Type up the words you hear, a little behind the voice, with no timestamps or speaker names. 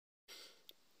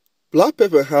Black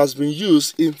pepper has been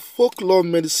used in folklore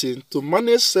medicine to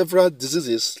manage several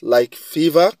diseases like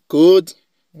fever, cold,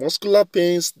 muscular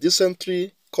pains,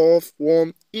 dysentery, cough,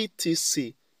 worm,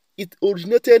 etc. It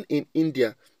originated in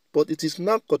India, but it is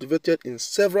now cultivated in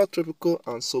several tropical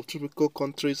and subtropical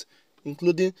countries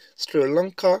including Sri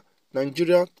Lanka,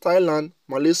 Nigeria, Thailand,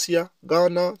 Malaysia,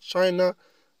 Ghana, China,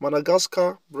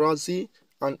 Madagascar, Brazil,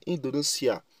 and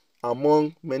Indonesia,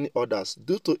 among many others,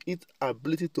 due to its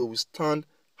ability to withstand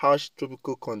harsh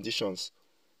tropical conditions.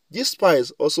 This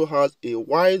spice also has a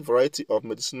wide variety of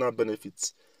medicinal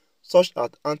benefits, such as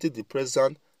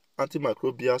antidepressant,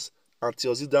 antimicrobials,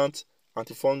 antioxidants,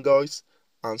 antifungals,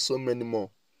 and so many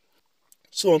more.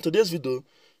 So on today's video,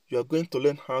 you are going to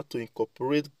learn how to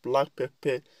incorporate black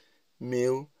pepper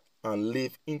meal and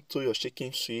leaf into your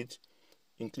chicken feed,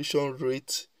 inclusion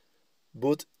rate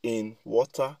both in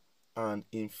water and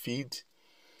in feed,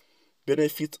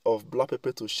 benefit of black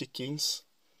pepper to chickens,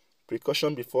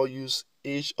 precaution before use,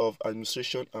 age of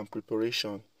administration and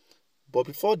preparation. But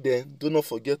before then, do not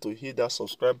forget to hit that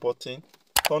subscribe button,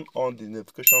 turn on the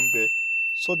notification bell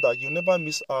so that you never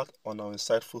miss out on our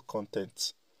insightful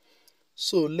content.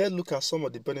 So let's look at some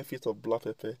of the benefits of black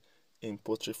pepper in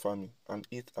poultry farming and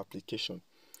its application.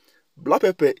 Black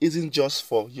pepper isn't just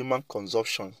for human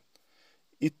consumption.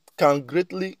 It can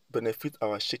greatly benefit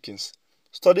our chickens.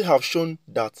 Studies have shown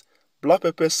that black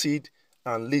pepper seed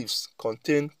and leaves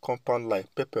contain compounds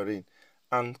like pepperine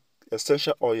and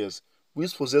essential oils,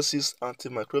 which possesses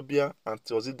antimicrobial,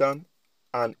 antioxidant,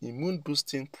 and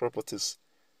immune-boosting properties.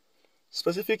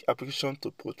 Specific application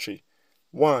to poultry.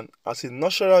 1. As a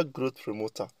natural growth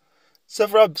promoter.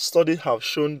 Several studies have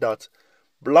shown that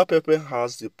black pepper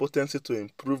has the potency to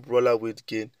improve broiler weight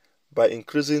gain by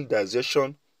increasing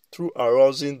digestion through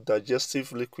arousing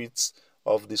digestive liquids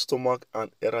of the stomach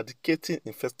and eradicating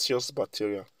infectious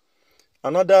bacteria.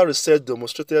 Another research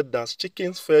demonstrated that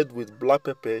chickens fed with black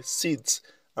pepper seeds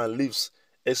and leaves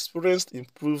experienced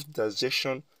improved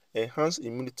digestion, enhanced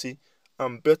immunity,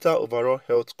 and better overall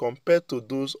health compared to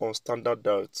those on standard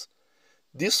diets.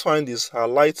 These findings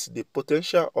highlight the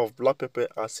potential of black pepper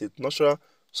as a natural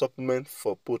supplement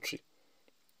for poultry.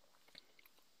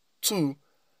 2.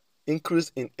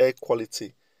 Increase in egg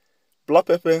quality. Black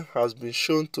pepper has been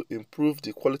shown to improve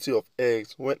the quality of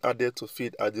eggs when added to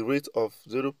feed at the rate of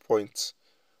 0.1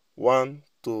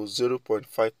 to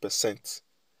 0.5%.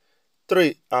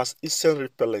 3. As insect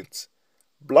repellent.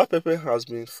 Black pepper has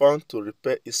been found to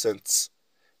repel insects.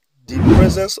 The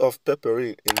presence of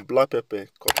pepperine in black pepper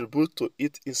contributes to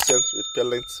its insect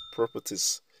repellent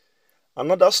properties.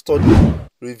 Another study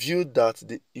revealed that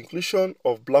the inclusion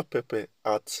of black pepper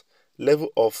at level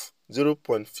of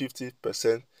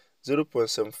 0.50%,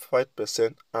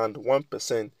 0.75%, and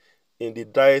 1% in the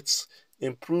diets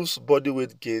improves body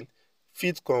weight gain,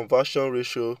 feed conversion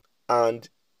ratio, and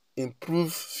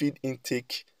improve feed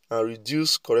intake and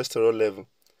reduce cholesterol level.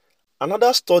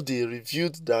 Another study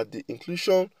revealed that the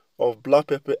inclusion of black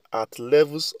pepper at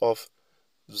levels of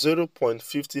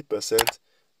 0.50%,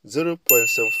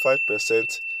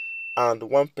 0.75%, and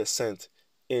 1%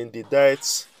 in the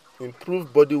diets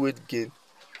improve body weight gain,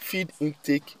 feed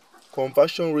intake,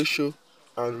 conversion ratio,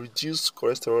 and reduce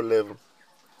cholesterol level.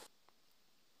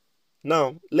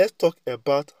 Now, let's talk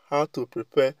about how to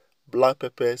prepare black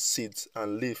pepper seeds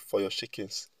and leaf for your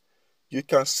chickens. You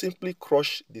can simply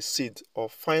crush the seed or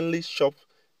finely chop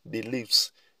the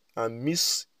leaves and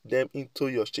mix them into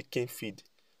your chicken feed.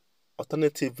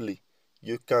 Alternatively,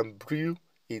 you can brew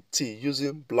a tea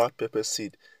using black pepper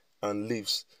seed and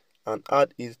leaves and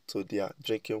add it to their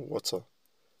drinking water.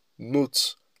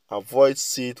 Note: avoid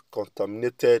seed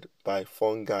contaminated by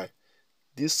fungi.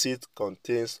 This seed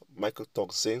contains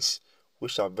mycotoxins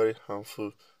which are very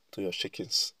harmful to your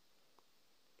chickens.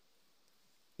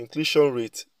 Inclusion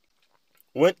rate.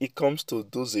 When it comes to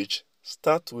dosage,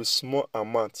 start with small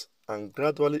amounts and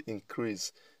gradually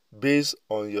increase based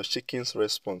on your chicken's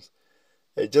response.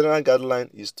 A general guideline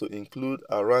is to include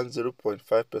around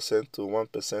 0.5% to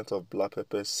 1% of black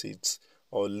pepper seeds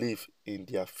or leaf in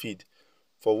their feed.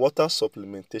 For water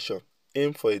supplementation,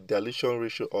 aim for a dilution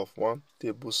ratio of 1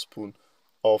 tablespoon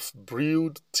of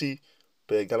brewed tea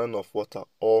per gallon of water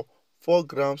or 4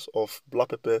 grams of black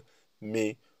pepper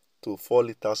may to 4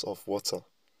 liters of water.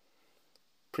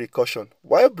 Precaution.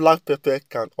 While black pepper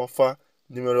can offer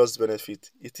numerous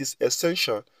benefits, it is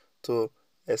essential to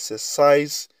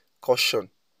exercise caution.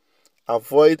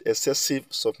 Avoid excessive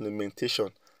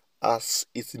supplementation as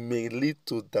it may lead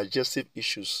to digestive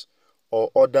issues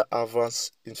or other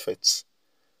adverse effects.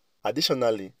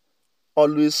 Additionally,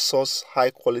 always source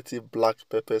high-quality black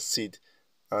pepper seed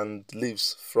and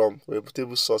leaves from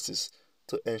reputable sources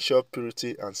to ensure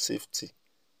purity and safety.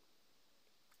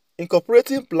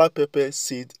 Incorporating black pepper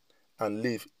seed and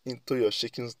leaf into your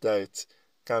chicken's diet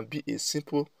can be a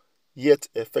simple yet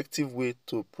effective way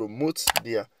to promote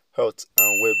their health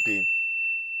and well-being.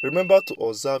 Remember to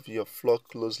observe your flock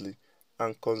closely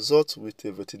and consult with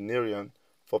a veterinarian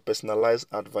for personalized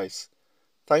advice.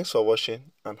 Thanks for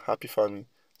watching and happy farming.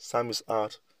 Sam is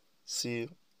out. See you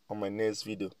on my next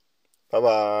video. Bye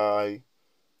bye.